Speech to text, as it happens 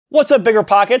What's up,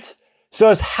 BiggerPockets? So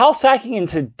is house hacking in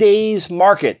today's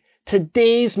market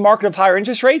of higher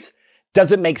interest rates,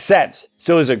 does it make sense?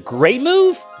 So is it a great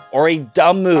move or a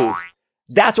dumb move?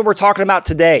 That's what we're talking about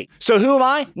today. So who am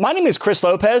I? My name is Chris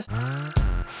Lopez.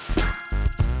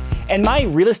 And my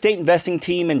real estate investing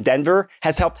team in Denver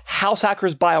has helped house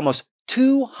hackers buy almost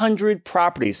 200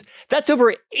 properties. That's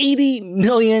over $80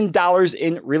 million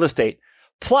in real estate.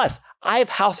 Plus, I have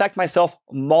house hacked myself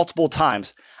multiple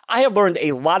times. I have learned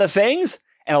a lot of things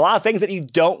and a lot of things that you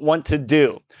don't want to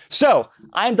do. So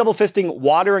I'm double fisting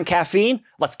water and caffeine.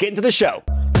 Let's get into the show.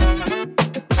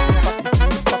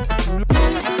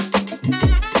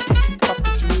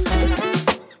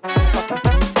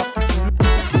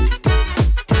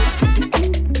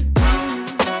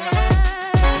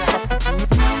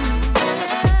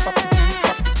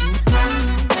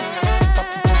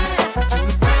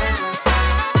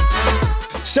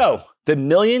 So, the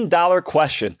million-dollar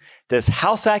question, does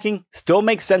house hacking still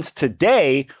make sense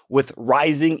today with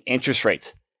rising interest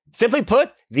rates? Simply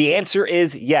put, the answer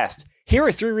is yes. Here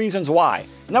are 3 reasons why.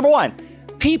 Number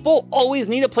 1, people always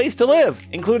need a place to live,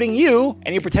 including you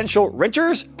and your potential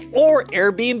renters or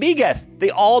Airbnb guests. They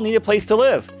all need a place to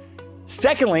live.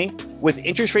 Secondly, with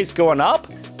interest rates going up,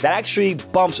 that actually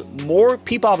bumps more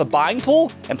people out of the buying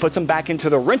pool and puts them back into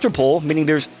the renter pool, meaning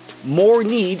there's more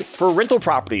need for rental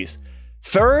properties.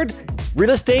 Third,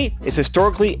 real estate is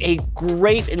historically a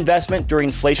great investment during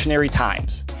inflationary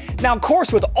times. Now, of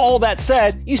course, with all that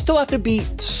said, you still have to be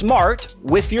smart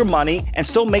with your money and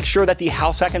still make sure that the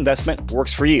house hack investment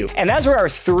works for you. And that's where our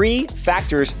 3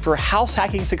 factors for house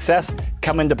hacking success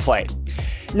come into play.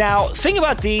 Now, think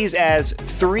about these as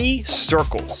 3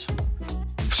 circles.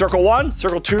 Circle 1,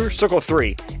 circle 2, circle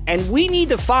 3. And we need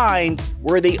to find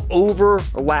where they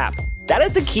overlap. That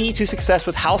is the key to success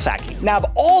with house hacking. Now, of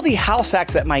all the house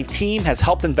hacks that my team has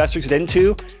helped investors get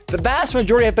into, the vast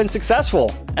majority have been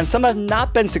successful and some have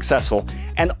not been successful.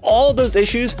 And all of those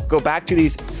issues go back to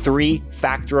these 3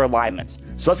 factor alignments.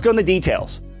 So let's go into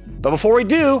details. But before we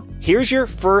do, here's your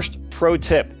first pro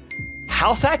tip.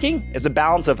 House hacking is a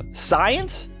balance of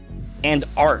science and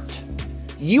art.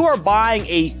 You are buying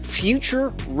a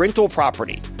future rental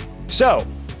property. So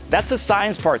that's the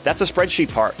science part, that's the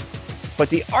spreadsheet part. But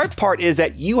the art part is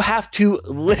that you have to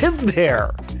live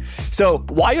there. So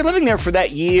while you're living there for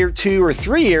that year, 2 or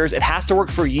 3 years, it has to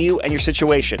work for you and your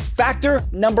situation. Factor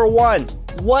number 1,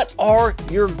 what are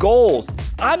your goals?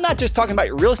 I'm not just talking about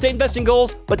your real estate investing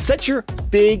goals, but set your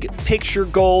big picture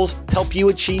goals to help you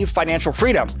achieve financial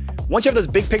freedom. Once you have those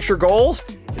big picture goals,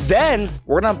 then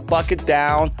we're gonna bucket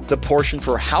down the portion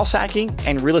for house hacking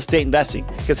and real estate investing.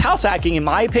 Because house hacking, in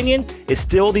my opinion, is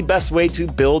still the best way to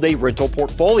build a rental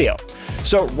portfolio.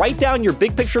 So write down your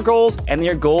big picture goals and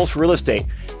your goals for real estate.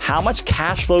 How much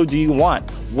cash flow do you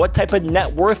want? What type of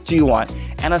net worth do you want?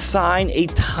 And assign a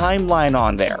timeline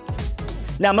on there.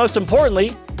 Now, most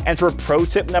importantly, and for pro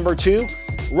tip number 2,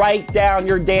 write down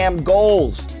your damn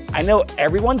goals. I know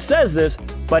everyone says this,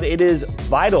 but it is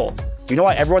vital. Do you know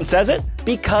why everyone says it?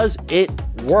 Because it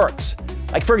works.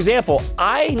 Like, for example,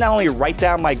 I not only write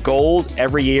down my goals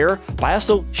every year, but I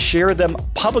also share them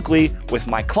publicly with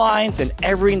my clients and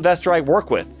every investor I work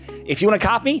with. If you want to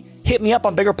copy, hit me up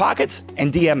on BiggerPockets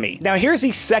and DM me. Now, here's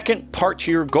the second part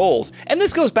to your goals. And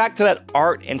this goes back to that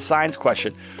art and science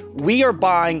question. We are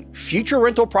buying future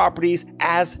rental properties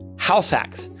as house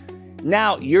hacks.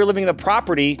 Now, you're living in the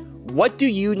property. What do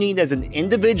you need as an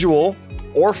individual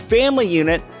or family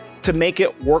unit to make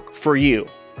it work for you?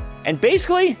 And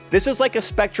basically, this is like a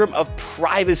spectrum of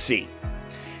privacy.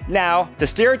 Now, to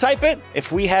stereotype it,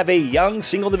 if we have a young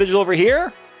single individual over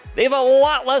here, they have a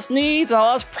lot less needs and a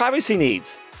lot less privacy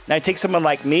needs. Now, take someone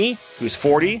like me, who's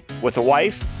 40, with a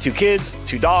wife, 2 kids,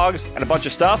 2 dogs, and a bunch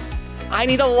of stuff. I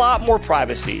need a lot more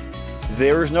privacy.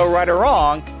 There's no right or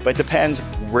wrong, but it depends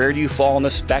where do you fall on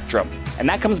the spectrum. And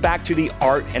that comes back to the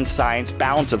art and science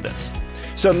balance of this.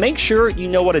 So make sure you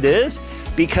know what it is,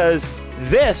 because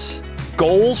this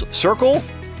goals circle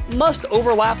must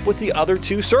overlap with the other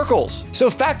 2 circles. So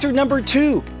factor number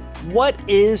 2, what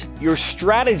is your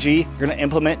strategy you're gonna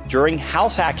implement during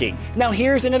house hacking? Now,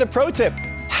 here's another pro tip.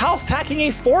 House hacking a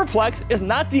fourplex is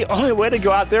not the only way to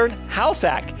go out there and house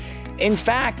hack. In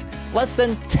fact, less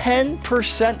than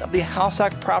 10% of the house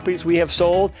hack properties we have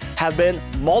sold have been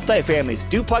multifamilies,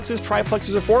 duplexes,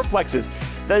 triplexes, or fourplexes.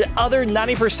 The other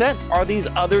 90% are these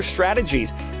other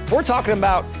strategies. We're talking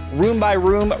about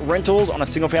room-by-room rentals on a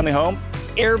single-family home,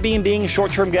 Airbnb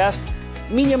short-term guests,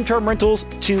 medium-term rentals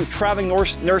to traveling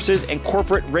nurses and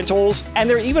corporate rentals. And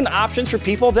there are even options for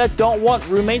people that don't want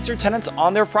roommates or tenants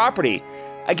on their property.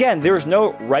 Again, there is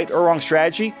no right or wrong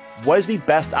strategy. What is the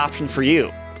best option for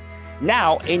you?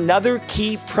 Now, another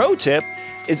key pro tip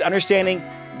is understanding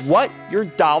what your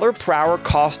dollar per hour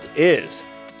cost is.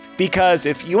 Because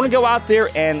if you want to go out there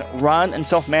and run and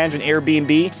self-manage an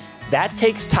Airbnb, that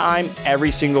takes time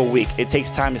every single week. It takes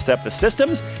time to set up the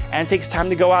systems, and it takes time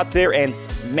to go out there and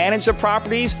manage the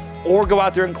properties or go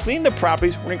out there and clean the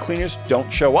properties when cleaners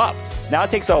don't show up. Now, it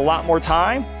takes a lot more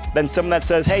time than someone that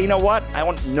says, hey, you know what? I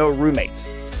want no roommates.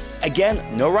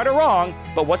 Again, no right or wrong,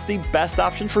 but what's the best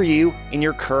option for you in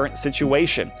your current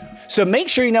situation? So make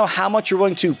sure you know how much you're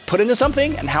willing to put into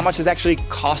something and how much it's actually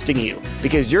costing you,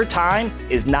 because your time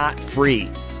is not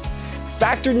free.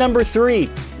 Factor number 3,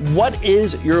 what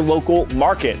is your local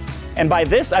market? And by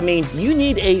this, I mean you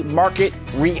need a market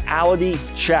reality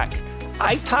check.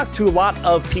 I talk to a lot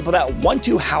of people that want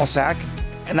to house hack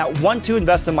and that want to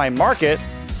invest in my market,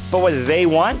 but what they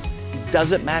want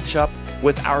doesn't match up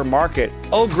with our market.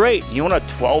 Oh, great, you want a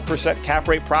 12% cap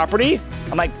rate property?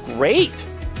 I'm like, great.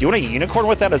 Do you want a unicorn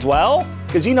with that as well?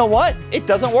 Because you know what? It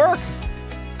doesn't work.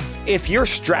 If your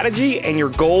strategy and your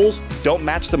goals don't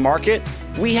match the market,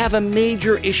 we have a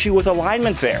major issue with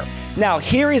alignment there. Now,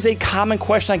 here is a common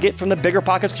question I get from the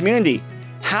BiggerPockets community.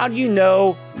 How do you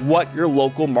know what your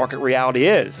local market reality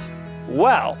is?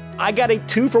 Well, I got a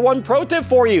 2-for-1 pro tip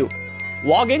for you.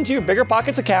 Log into your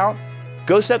BiggerPockets account,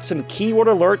 go set up some keyword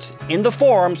alerts in the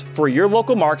forums for your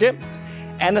local market.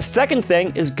 And the second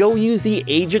thing is go use the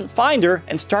agent finder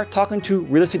and start talking to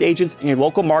real estate agents in your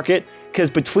local market, because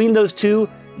between those two,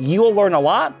 you will learn a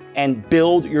lot and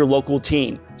build your local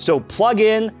team. So plug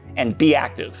in and be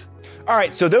active. All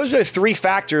right, so those are the 3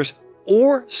 factors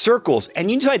or circles,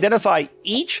 and you need to identify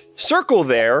each circle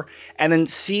there and then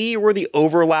see where the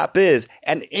overlap is.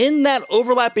 And in that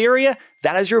overlap area,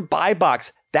 that is your buy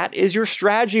box. That is your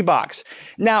strategy box.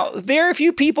 Now, very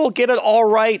few people get it all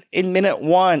right in minute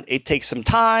 1. It takes some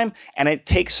time and it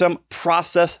takes some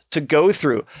process to go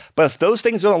through. But if those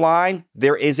things don't align,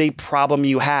 there is a problem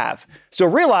you have. So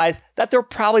realize that there'll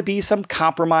probably be some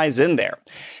compromise in there.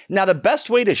 Now, the best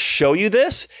way to show you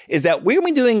this is that we're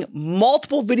going to be doing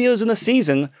multiple videos in the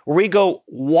season where we go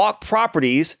walk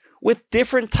properties with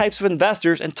different types of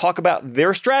investors and talk about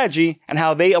their strategy and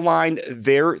how they aligned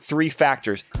their 3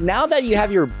 factors. Now that you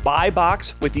have your buy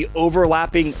box with the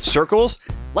overlapping circles,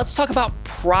 let's talk about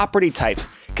property types,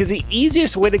 because the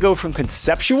easiest way to go from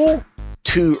conceptual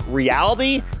to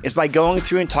reality is by going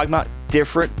through and talking about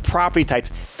different property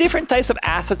types, different types of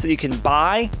assets that you can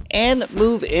buy and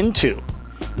move into.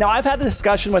 Now, I've had a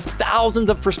discussion with thousands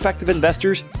of prospective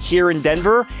investors here in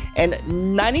Denver, and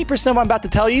 90% of what I'm about to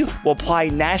tell you will apply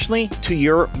nationally to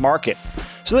your market.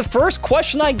 So the first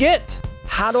question I get,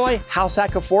 how do I house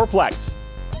hack a fourplex?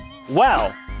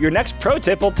 Well, your next pro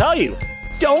tip will tell you,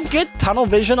 don't get tunnel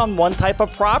vision on one type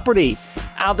of property.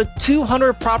 Out of the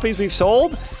 200 properties we've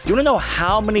sold, do you want to know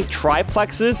how many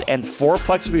triplexes and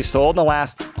fourplexes we've sold in the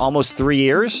last almost 3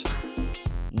 years?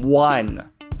 1.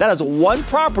 That is 1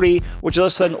 property, which is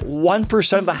less than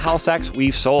 1% of the house hacks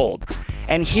we've sold.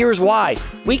 And here's why.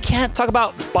 We can't talk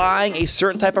about buying a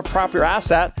certain type of property or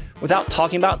asset without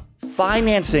talking about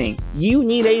financing. You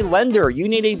need a lender. You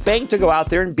need a bank to go out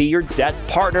there and be your debt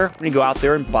partner when you go out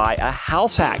there and buy a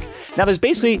house hack. Now, there's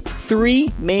basically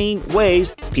 3 main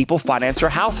ways people finance their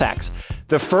house hacks.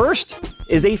 The first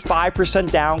is a 5%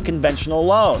 down conventional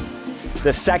loan.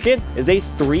 The second is a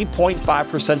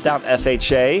 3.5% down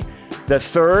FHA. The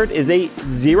third is a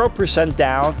 0%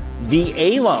 down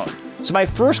VA loan. So my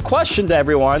first question to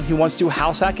everyone who wants to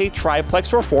house hack a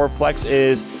triplex or fourplex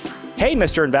is, hey,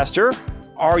 Mr. Investor,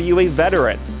 are you a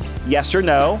veteran? Yes or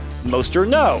no? Most are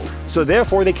no. So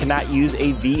therefore, they cannot use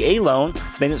a VA loan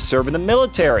since they didn't serve in the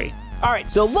military. All right,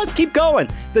 so let's keep going.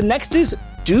 The next is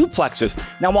duplexes.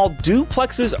 Now, while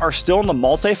duplexes are still in the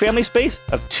multifamily space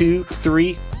of 2,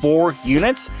 3, 4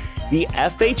 units, the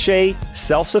FHA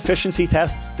self-sufficiency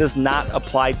test does not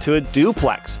apply to a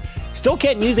duplex. Still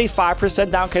can't use a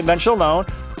 5% down conventional loan,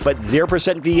 but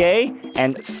 0% VA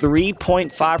and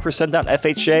 3.5% down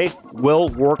FHA will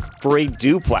work for a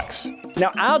duplex.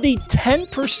 Now, out of the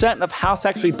 10% of house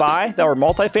hacks we buy that are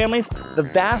multifamilies, the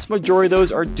vast majority of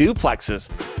those are duplexes.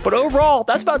 But overall,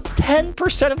 that's about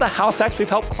 10% of the house hacks we've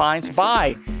helped clients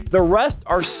buy. The rest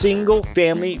are single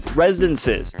family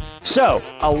residences. So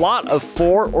a lot of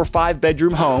 4 or 5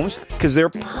 bedroom homes, because they're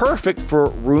perfect for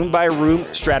room by room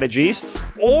strategies,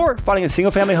 or finding a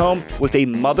single family home with a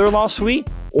mother-in-law suite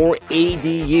or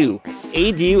ADU.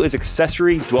 ADU is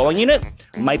accessory dwelling unit,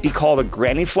 might be called a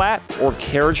granny flat or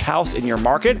carriage house in your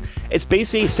market. It's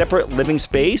basically a separate living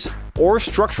space or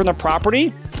structure on the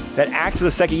property that acts as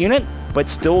a second unit, but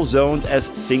still zoned as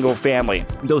single family.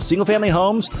 Those single family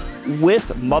homes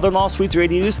with mother-in-law suites or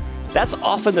ADUs That's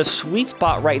often the sweet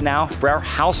spot right now for our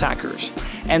house hackers.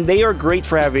 And they are great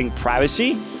for having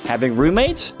privacy, having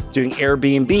roommates, doing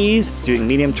Airbnbs, doing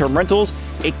medium-term rentals.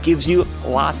 It gives you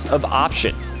lots of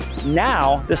options.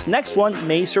 Now, this next one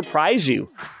may surprise you.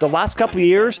 The last couple of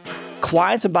years,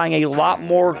 clients are buying a lot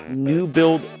more new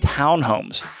build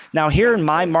townhomes. Now, here in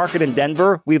my market in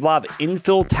Denver, we have a lot of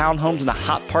infill townhomes in the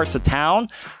hot parts of town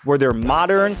where they're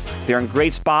modern, they're in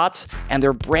great spots, and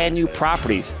they're brand new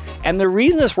properties. And the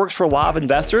reason this works for a lot of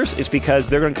investors is because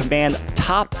they're going to command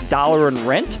top dollar in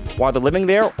rent while they're living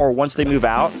there or once they move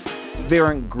out.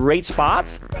 They're in great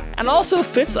spots and also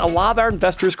fits a lot of our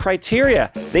investors'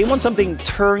 criteria. They want something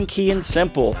turnkey and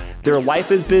simple. Their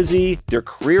life is busy, their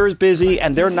career is busy,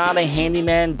 and they're not a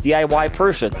handyman DIY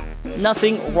person.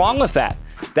 Nothing wrong with that.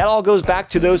 That all goes back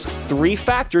to those 3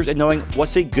 factors and knowing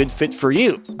what's a good fit for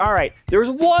you. All right, there's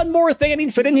one more thing I need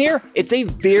to fit in here. It's a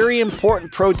very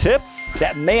important pro tip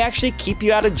that may actually keep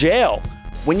you out of jail.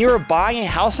 When you're buying a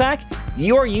house hack,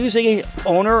 you are using an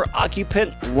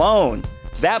owner-occupant loan.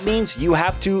 That means you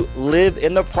have to live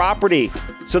in the property.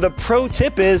 So the pro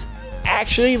tip is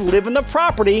actually live in the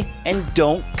property and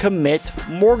don't commit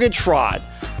mortgage fraud.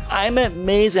 I'm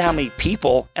amazed at how many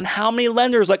people and how many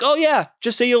lenders like, oh yeah,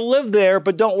 just say you'll live there,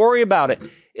 but don't worry about it.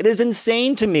 It is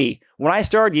insane to me. When I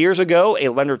started years ago, a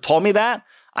lender told me that.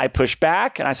 I pushed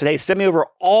back and I said, hey, send me over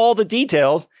all the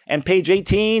details. And page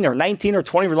 18 or 19 or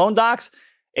 20 of your loan docs,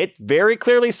 it very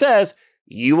clearly says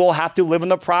you will have to live in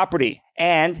the property.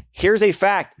 And here's a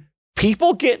fact.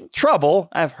 People get in trouble.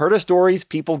 I've heard of stories,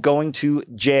 people going to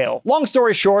jail. Long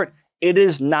story short, it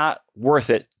is not worth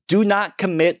it. Do not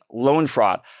commit loan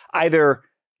fraud. Either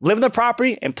live in the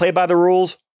property and play by the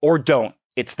rules or don't.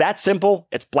 It's that simple.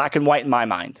 It's black and white in my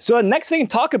mind. So the next thing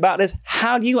to talk about is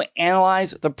how do you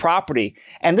analyze the property?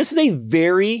 And this is a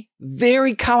very,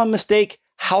 very common mistake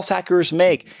house hackers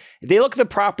make. They look at the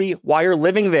property while you're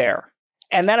living there.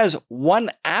 And that is one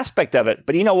aspect of it.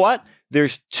 But you know what?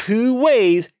 There's 2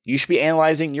 ways you should be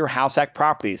analyzing your house hack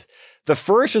properties. The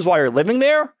first is while you're living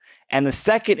there. And the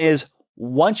second is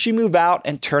once you move out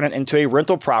and turn it into a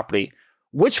rental property.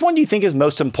 Which one do you think is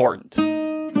most important?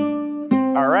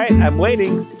 All right, I'm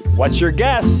waiting. What's your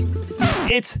guess?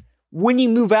 It's when you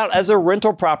move out as a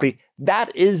rental property.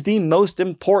 That is the most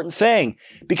important thing.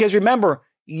 Because remember,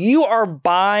 you are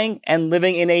buying and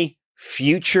living in a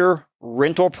future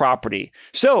rental property.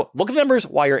 So look at the numbers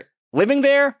while you're living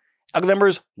there, look at the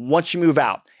numbers once you move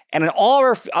out. And in all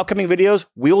our upcoming videos,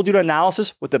 we will do an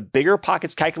analysis with the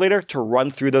BiggerPockets calculator to run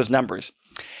through those numbers.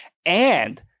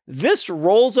 And this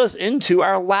rolls us into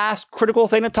our last critical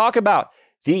thing to talk about,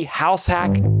 the house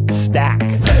hack stack.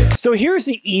 So here's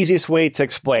the easiest way to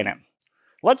explain it.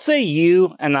 Let's say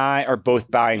you and I are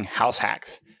both buying house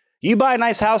hacks. You buy a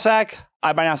nice house hack,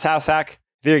 I buy a nice house hack,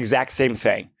 they're the exact same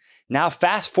thing. Now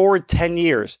fast forward 10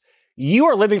 years. You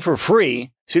are living for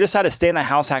free, so you decide to stay in a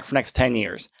house hack for the next 10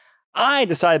 years. I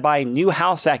decided to buy a new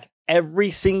house hack every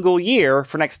single year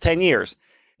for the next 10 years.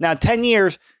 Now 10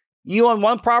 years, you own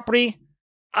 1 property,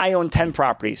 I own 10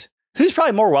 properties. Who's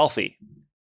probably more wealthy?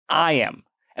 I am.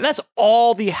 And that's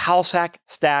all the house hack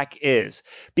stack is.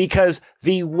 Because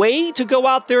the way to go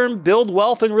out there and build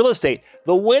wealth in real estate,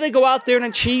 the way to go out there and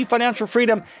achieve financial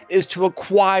freedom is to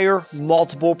acquire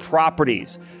multiple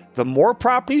properties. The more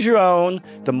properties you own,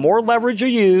 the more leverage you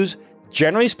use,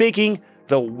 generally speaking,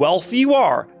 the wealthier you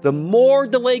are, the more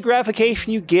delayed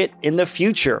gratification you get in the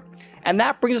future. And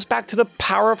that brings us back to the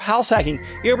power of house hacking.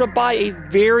 You're able to buy a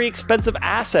very expensive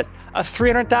asset, a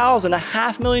 $300,000, a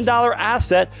 $500,000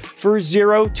 asset for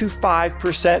 0 to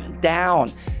 5%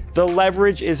 down. The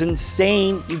leverage is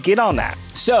insane you get on that.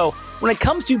 So when it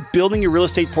comes to building your real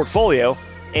estate portfolio,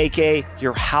 aka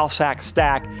your house hack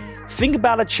stack, think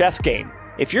about a chess game.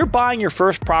 If you're buying your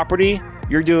first property,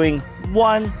 you're doing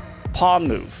 1 pawn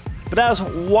move. But that is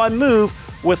 1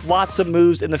 move with lots of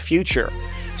moves in the future.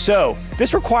 So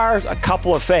this requires a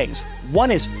couple of things.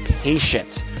 One is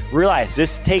patience. Realize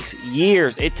this takes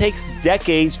years. It takes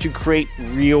decades to create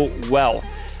real wealth.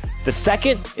 The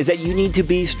second is that you need to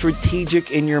be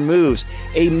strategic in your moves.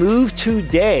 A move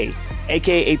today,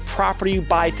 aka a property you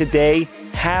buy today,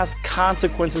 has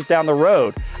consequences down the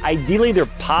road. Ideally, they're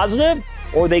positive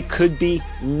or they could be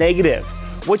negative,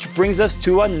 which brings us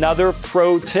to another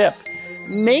pro tip.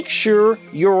 Make sure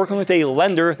you're working with a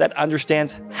lender that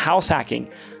understands house hacking.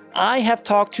 I have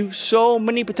talked to so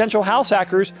many potential house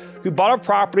hackers who bought a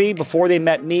property before they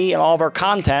met me and all of our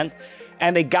content,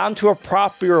 and they got into a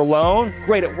property or loan.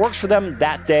 Great, it works for them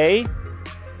that day.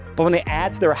 But when they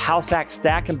add to their house hack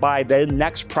stack and buy the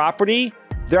next property,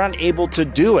 they're unable to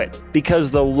do it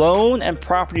because the loan and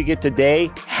property you get today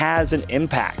has an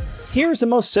impact. Here's the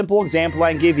most simple example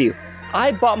I can give you.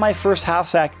 I bought my first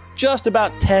house hack just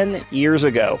about 10 years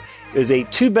ago. It was a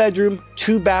 2-bedroom,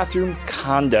 2-bathroom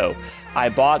condo. I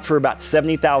bought for about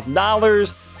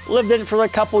 $70,000, lived in it for a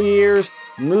couple years,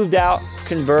 moved out,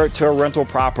 converted to a rental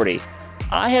property.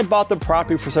 I had bought the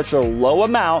property for such a low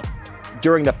amount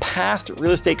during the past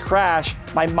real estate crash.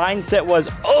 My mindset was,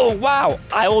 oh wow,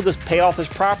 I will just pay off this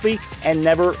property and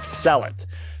never sell it.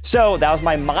 So that was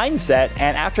my mindset.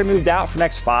 And after I moved out for the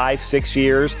next 5-6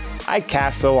 years, I'd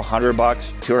cash flow $100,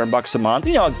 $200 a month,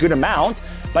 a good amount,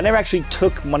 but I never actually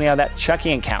took money out of that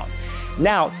checking account.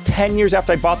 Now, 10 years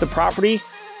after I bought the property,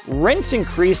 rents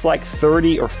increased like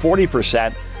 30 or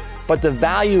 40%, but the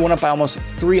value went up by almost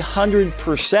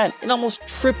 300%. It almost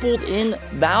tripled in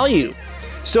value.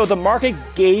 So the market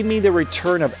gave me the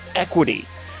return of equity.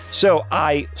 So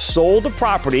I sold the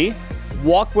property,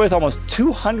 walked with almost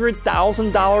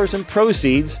 $200,000 in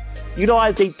proceeds,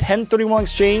 utilized a 1031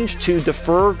 exchange to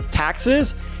defer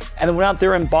taxes, and then went out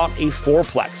there and bought a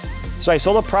fourplex. So I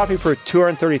sold the property for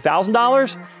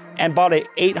 $230,000 and bought an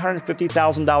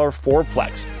 $850,000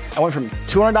 fourplex. I went from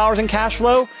 $200 in cash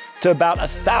flow to about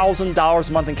 $1,000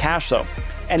 a month in cash flow.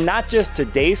 And not just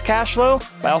today's cash flow,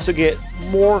 but I also get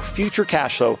more future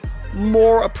cash flow,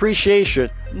 more appreciation,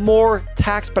 more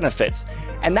tax benefits.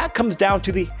 And that comes down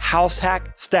to the house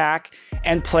hack stack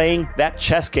and playing that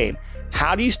chess game.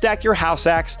 How do you stack your house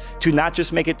hacks to not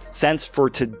just make it sense for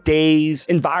today's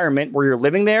environment where you're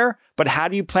living there, but how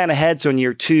do you plan ahead so in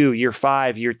year 2, year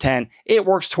 5, year 10, it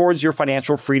works towards your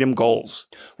financial freedom goals?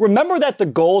 Remember that the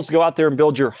goal is to go out there and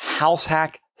build your house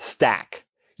hack stack.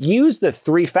 Use the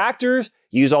 3 factors,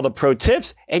 use all the pro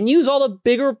tips, and use all the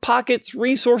BiggerPockets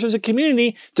resources and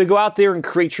community to go out there and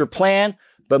create your plan,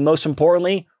 but most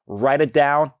importantly, write it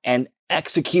down and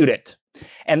execute it.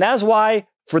 And that's why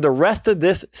for the rest of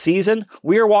this season,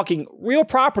 we are walking real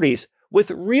properties with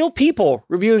real people,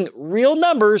 reviewing real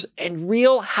numbers and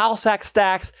real house hack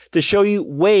stacks to show you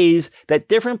ways that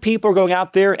different people are going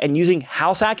out there and using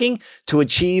house hacking to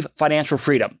achieve financial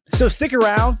freedom. So stick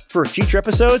around for future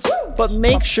episodes, but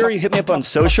make sure you hit me up on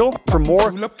social for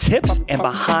more tips and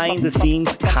behind the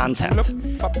scenes content.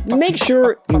 Make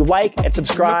sure you like and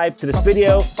subscribe to this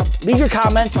video. Leave your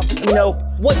comments and let me know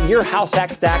what your house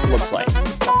hack stack looks like.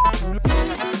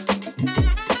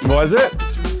 Was it?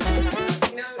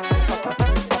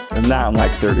 Not in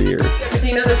like 30 years. Do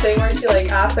you know the thing where she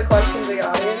asked the question to the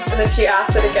audience and then she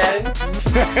asked it again?